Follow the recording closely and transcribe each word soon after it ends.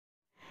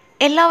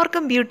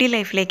എല്ലാവർക്കും ബ്യൂട്ടി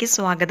ലൈഫിലേക്ക്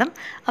സ്വാഗതം.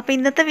 അപ്പോൾ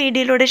ഇന്നത്തെ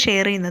വീഡിയോയിലൂടെ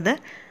ഷെയർ ചെയ്യുന്നത്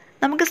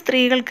നമുക്ക്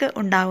സ്ത്രീകൾക്ക്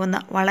ഉണ്ടാകുന്ന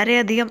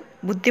വളരെയധികം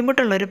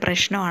ബുദ്ധിമുട്ടുള്ളൊരു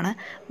പ്രശ്നമാണ്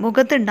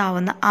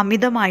മുഖത്തുണ്ടാവുന്ന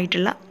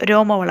അമിതമായിട്ടുള്ള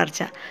രോമ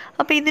വളർച്ച.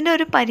 അപ്പോൾ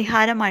ഇതിനൊരു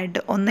പരിഹാരമായിട്ട്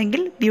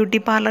ഒന്നെങ്കിൽ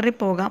ബ്യൂട്ടി പാർലറിൽ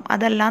പോകാം,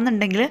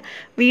 അതല്ലാന്നുണ്ടെങ്കിൽ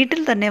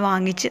വീട്ടിൽ തന്നെ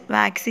വാങ്ങിച്ച്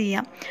വാക്സ്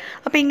ചെയ്യാം.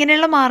 അപ്പോൾ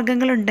ഇങ്ങനെയുള്ള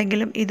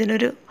മാർഗ്ഗങ്ങളുണ്ടെങ്കിലും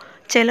ഇതിനൊരു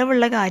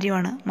ചിലവുള്ള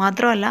കാര്യമാണ്.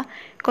 മാത്രമല്ല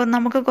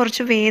നമുക്ക്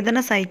കുറച്ച് വേദന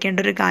സഹിക്കേണ്ട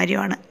ഒരു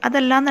കാര്യമാണ്.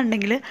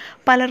 അതല്ലാന്നുണ്ടെങ്കിൽ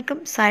പലർക്കും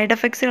സൈഡ്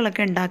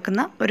എഫക്ട്സുകളൊക്കെ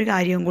ഉണ്ടാക്കുന്ന ഒരു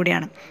കാര്യവും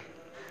കൂടിയാണ്.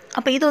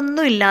 അപ്പോൾ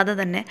ഇതൊന്നും ഇല്ലാതെ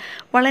തന്നെ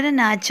വളരെ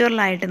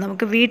നാച്ചുറലായിട്ട്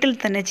നമുക്ക് വീട്ടിൽ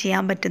തന്നെ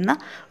ചെയ്യാൻ പറ്റുന്ന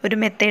ഒരു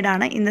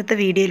മെത്തേഡാണ് ഇന്നത്തെ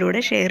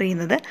വീഡിയോയിലൂടെ ഷെയർ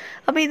ചെയ്യുന്നത്.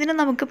 അപ്പോൾ ഇതിന്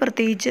നമുക്ക്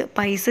പ്രത്യേകിച്ച്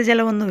പൈസ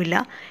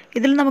ചിലവൊന്നുമില്ല,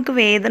 ഇതിൽ നമുക്ക്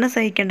വേദന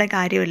സഹിക്കേണ്ട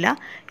കാര്യമില്ല,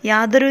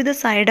 യാതൊരുവിധ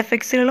സൈഡ്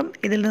എഫക്ട്സുകളും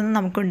ഇതിൽ നിന്ന്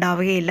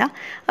നമുക്കുണ്ടാവുകയില്ല.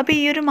 അപ്പോൾ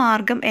ഈ ഒരു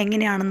മാർഗ്ഗം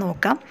എങ്ങനെയാണെന്ന്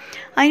നോക്കാം.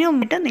 അതിന്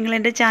മുമ്പിട്ട് നിങ്ങൾ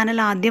എൻ്റെ ചാനൽ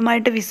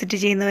ആദ്യമായിട്ട് വിസിറ്റ്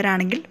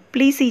ചെയ്യുന്നവരാണെങ്കിൽ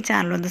പ്ലീസ് ഈ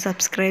ചാനൽ ഒന്ന്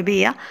സബ്സ്ക്രൈബ്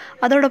ചെയ്യുക.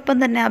 അതോടൊപ്പം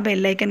തന്നെ ആ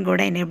ബെല്ലൈക്കൻ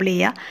കൂടെ എനേബിൾ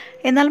ചെയ്യുക.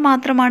 എന്നാൽ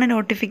മാത്രമാണ്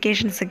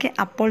നോട്ടിഫിക്കേഷൻസൊക്കെ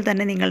അപ്പോൾ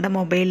തന്നെ നിങ്ങളുടെ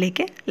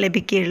മൊബൈലിലേക്ക്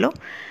ലഭിക്കുകയുള്ളൂ.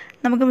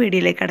 നമുക്ക്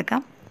വീഡിയോയിലേക്ക്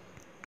കിടക്കാം.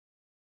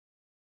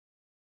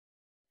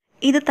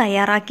 ഇത്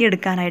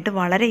തയ്യാറാക്കിയെടുക്കാനായിട്ട്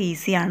വളരെ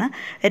ഈസിയാണ്.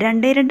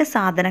 രണ്ട്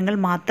സാധനങ്ങൾ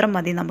മാത്രം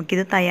മതി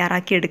നമുക്കിത്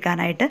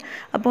തയ്യാറാക്കിയെടുക്കാനായിട്ട്.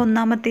 അപ്പോൾ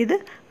ഒന്നാമത്തേത്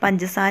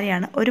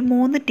പഞ്ചസാരയാണ്. ഒരു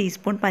 3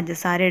 ടീസ്പൂൺ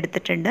പഞ്ചസാര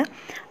എടുത്തിട്ടുണ്ട്.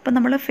 അപ്പോൾ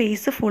നമ്മൾ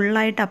ഫേസ്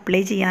ഫുള്ളായിട്ട്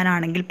അപ്ലൈ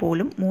ചെയ്യാനാണെങ്കിൽ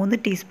പോലും 3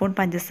 ടീസ്പൂൺ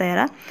പഞ്ചസാര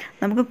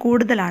നമുക്ക്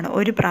കൂടുതലാണ്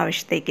ഒരു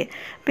പ്രാവശ്യത്തേക്ക്.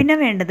 പിന്നെ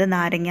വേണ്ടത്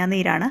നാരങ്ങാ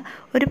നീരാണ്.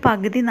 ഒരു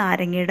പകുതി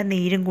നാരങ്ങയുടെ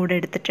നീരും കൂടെ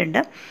എടുത്തിട്ടുണ്ട്.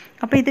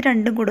 അപ്പോൾ ഇത്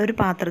രണ്ടും കൂടെ ഒരു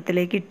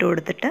പാത്രത്തിലേക്ക് ഇട്ട്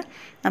കൊടുത്തിട്ട്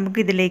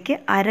നമുക്കിതിലേക്ക്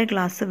 1/2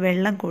 ഗ്ലാസ്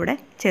വെള്ളം കൂടെ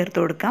ചേർത്ത്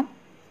കൊടുക്കാം.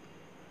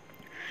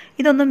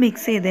 ഇതൊന്ന്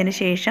മിക്സ് ചെയ്തതിന്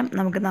ശേഷം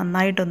നമുക്ക്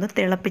നന്നായിട്ടൊന്ന്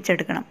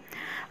തിളപ്പിച്ചെടുക്കണം.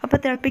 അപ്പോൾ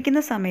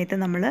തിളപ്പിക്കുന്ന സമയത്ത്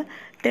നമ്മൾ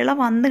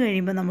വന്നു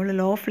കഴിയുമ്പോൾ നമ്മൾ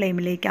ലോ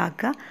ഫ്ലെയിമിലേക്ക്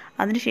ആക്കുക.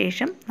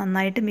 അതിനുശേഷം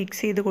നന്നായിട്ട്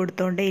മിക്സ് ചെയ്ത്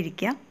കൊടുത്തുകൊണ്ടേ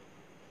ഇരിക്കുക.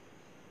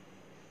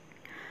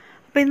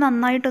 അപ്പോൾ ഇത്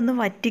നന്നായിട്ടൊന്ന്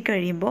വറ്റി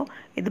കഴിയുമ്പോൾ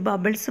ഇത്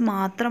ബബിൾസ്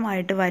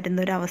മാത്രമായിട്ട്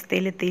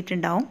വരുന്നൊരവസ്ഥയിൽ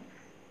എത്തിയിട്ടുണ്ടാവും.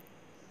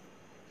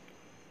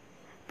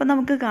 അപ്പോൾ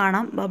നമുക്ക്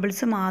കാണാം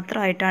ബബിൾസ്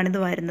മാത്രമായിട്ടാണ് ഇത്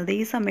വരുന്നത്.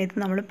 ഈ സമയത്ത്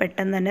നമ്മൾ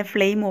പെട്ടെന്ന് തന്നെ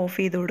ഫ്ലെയിം ഓഫ്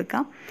ചെയ്ത്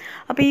കൊടുക്കാം.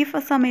 അപ്പോൾ ഈ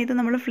സമയത്ത്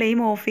നമ്മൾ ഫ്ലെയിം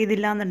ഓഫ്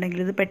ചെയ്തില്ല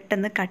എന്നുണ്ടെങ്കിൽ ഇത്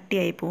പെട്ടെന്ന്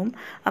കട്ടിയായി പോവും.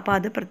 അപ്പോൾ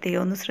അത്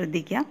പ്രത്യേകം ഒന്ന്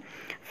ശ്രദ്ധിക്കുക.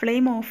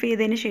 ഫ്ലെയിം ഓഫ്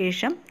ചെയ്തതിന്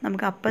ശേഷം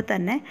നമുക്ക് അപ്പം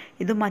തന്നെ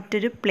ഇത്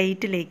മറ്റൊരു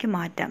പ്ലേറ്റിലേക്ക്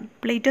മാറ്റാം.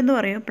 പ്ലേറ്റ് എന്ന്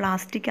പറയുമ്പോൾ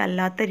പ്ലാസ്റ്റിക്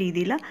അല്ലാത്ത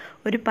രീതിയിൽ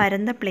ഒരു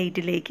പരന്ന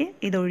പ്ലേറ്റിലേക്ക്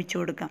ഇത് ഒഴിച്ചു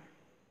കൊടുക്കാം.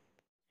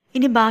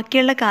 ഇനി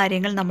ബാക്കിയുള്ള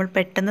കാര്യങ്ങൾ നമ്മൾ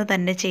പെട്ടെന്ന്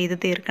തന്നെ ചെയ്ത്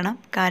തീർക്കണം.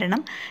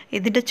 കാരണം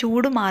ഇതിൻ്റെ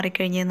ചൂട്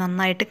മാറിക്കഴിഞ്ഞ്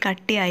നന്നായിട്ട്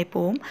കട്ടിയായി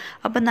പോവും.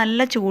 അപ്പോൾ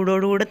നല്ല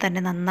ചൂടോടുകൂടി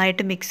തന്നെ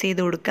നന്നായിട്ട് മിക്സ്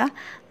ചെയ്ത് കൊടുക്കുക.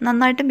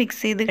 നന്നായിട്ട്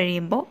മിക്സ് ചെയ്ത്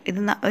കഴിയുമ്പോൾ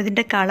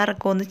ഇതിൻ്റെ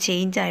കളറൊക്കെ ഒന്ന്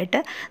ചേഞ്ച്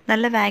ആയിട്ട്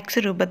നല്ല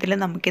വാക്സ് രൂപത്തിൽ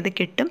നമുക്കിത്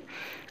കിട്ടും.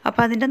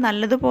 അപ്പോൾ അതിൻ്റെ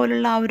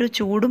നല്ലതുപോലുള്ള ആ ഒരു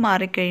ചൂട്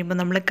മാറിക്കഴിയുമ്പോൾ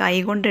നമ്മൾ കൈ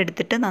കൊണ്ട്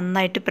എടുത്തിട്ട്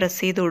നന്നായിട്ട്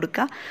പ്രസ് ചെയ്ത്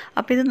കൊടുക്കുക.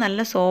 അപ്പോൾ ഇത്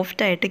നല്ല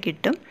സോഫ്റ്റായിട്ട്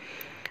കിട്ടും.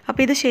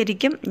 അപ്പോൾ ഇത്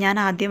ശരിക്കും ഞാൻ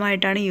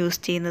ആദ്യമായിട്ടാണ് യൂസ്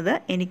ചെയ്യുന്നത്.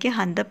 എനിക്ക്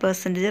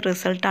 100%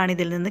 റിസൾട്ടാണ്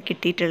ഇതിൽ നിന്ന്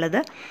കിട്ടിയിട്ടുള്ളത്.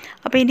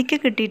 അപ്പോൾ എനിക്ക്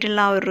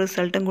കിട്ടിയിട്ടുള്ള ആ ഒരു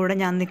റിസൾട്ടും കൂടെ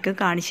ഞാൻ നിങ്ങൾക്ക്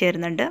കാണിച്ചു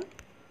തരുന്നുണ്ട്.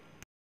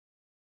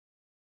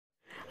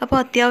 അപ്പോൾ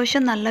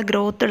അത്യാവശ്യം നല്ല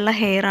ഗ്രോത്തുള്ള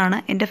ഹെയറാണ്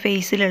എൻ്റെ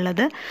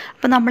ഫേസിലുള്ളത്.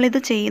 അപ്പോൾ നമ്മളിത്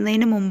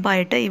ചെയ്യുന്നതിന്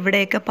മുമ്പായിട്ട്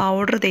ഇവിടെയൊക്കെ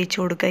പൗഡർ തേച്ച്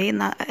കൊടുക്കുക. ഈ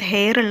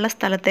ഹെയറുള്ള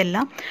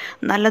സ്ഥലത്തെല്ലാം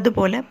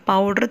നല്ലതുപോലെ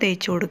പൗഡർ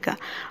തേച്ച് കൊടുക്കുക.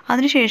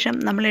 അതിനുശേഷം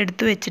നമ്മൾ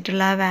എടുത്തു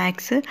വെച്ചിട്ടുള്ള ആ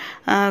വാക്സ്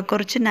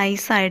കുറച്ച്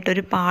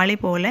നൈസായിട്ടൊരു പാളി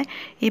പോലെ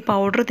ഈ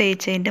പൗഡർ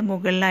തേച്ചതിൻ്റെ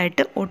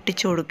മുകളിലായിട്ട്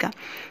ഒട്ടിച്ചു കൊടുക്കുക.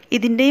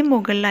 ഇതിൻ്റെയും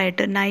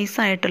മുകളിലായിട്ട്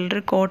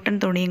നൈസായിട്ടുള്ളൊരു കോട്ടൺ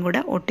തുണിയും കൂടെ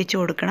ഒട്ടിച്ചു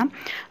കൊടുക്കണം.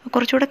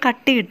 കുറച്ചുകൂടെ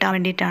കട്ടി കിട്ടാൻ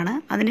വേണ്ടിയിട്ടാണ്.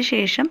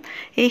 അതിനുശേഷം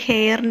ഈ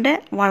ഹെയറിൻ്റെ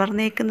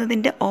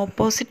വളർന്നേക്കുന്നതിൻ്റെ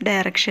ഓപ്പോസിറ്റ്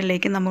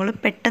ഡയറക്ഷനിലേക്ക് നമ്മൾ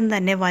പെട്ടെന്ന്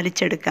തന്നെ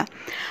വലിച്ചെടുക്കുക.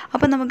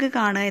 അപ്പോൾ നമുക്ക്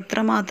കാണാം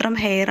എത്രമാത്രം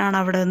ഹെയറാണ്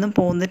അവിടെ നിന്നും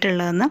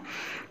പോന്നിട്ടുള്ളതെന്ന്.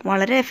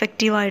 വളരെ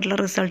എഫക്റ്റീവായിട്ടുള്ള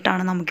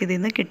റിസൾട്ടാണ് നമുക്കിതിൽ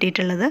നിന്ന്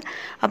കിട്ടിയിട്ടുള്ളത്.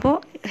 അപ്പോൾ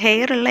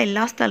ഹെയറുള്ള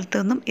എല്ലാ സ്ഥലത്തു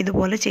നിന്നും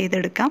ഇതുപോലെ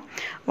ചെയ്തെടുക്കാം.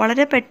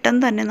 വളരെ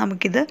പെട്ടെന്ന് തന്നെ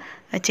നമുക്കിത്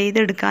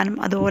ചെയ്തെടുക്കാനും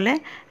അതുപോലെ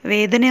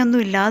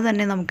വേദനയൊന്നും ഇല്ലാതെ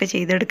തന്നെ നമുക്ക്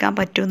ചെയ്തെടുക്കാൻ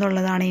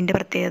പറ്റുമെന്നുള്ളതാണ് ഇതിൻ്റെ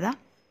പ്രത്യേകത.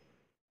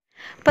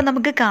 അപ്പോൾ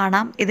നമുക്ക്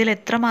കാണാം ഇതിൽ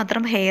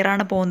എത്രമാത്രം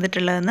ഹെയറാണ്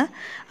പോന്നിട്ടുള്ളതെന്ന്.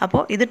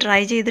 അപ്പോൾ ഇത് ട്രൈ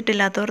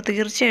ചെയ്തിട്ടില്ലാത്തവർ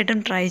തീർച്ചയായിട്ടും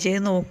ട്രൈ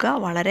ചെയ്ത് നോക്കുക.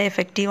 വളരെ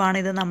എഫക്റ്റീവാണ്.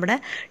 ഇത് നമ്മുടെ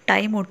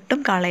ടൈം ഒട്ടും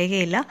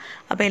കളയുകയില്ല.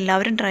 അപ്പോൾ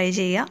എല്ലാവരും ട്രൈ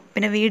ചെയ്യുക.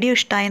 പിന്നെ വീഡിയോ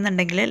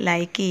ഇഷ്ടമായെന്നുണ്ടെങ്കിൽ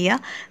ലൈക്ക് ചെയ്യുക.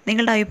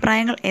 നിങ്ങളുടെ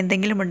അഭിപ്രായങ്ങൾ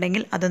എന്തെങ്കിലും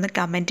ഉണ്ടെങ്കിൽ അതൊന്ന്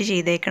കമൻറ്റ്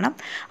ചെയ്തേക്കണം.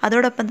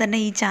 അതോടൊപ്പം തന്നെ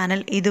ഈ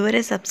ചാനൽ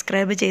ഇതുവരെ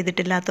സബ്സ്ക്രൈബ്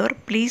ചെയ്തിട്ടില്ലാത്തവർ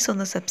പ്ലീസ്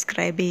ഒന്ന്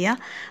സബ്സ്ക്രൈബ്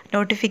ചെയ്യുക.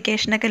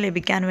 നോട്ടിഫിക്കേഷനൊക്കെ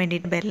ലഭിക്കാൻ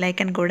വേണ്ടിയിട്ട്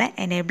ബെല്ലൈക്കൺ കൂടെ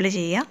എനേബിൾ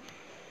ചെയ്യുക.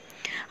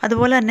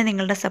 അതുപോലെ തന്നെ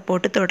നിങ്ങളുടെ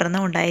സപ്പോർട്ട്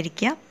തുടർന്നും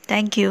ഉണ്ടായിരിക്കുക.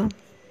 Thank you.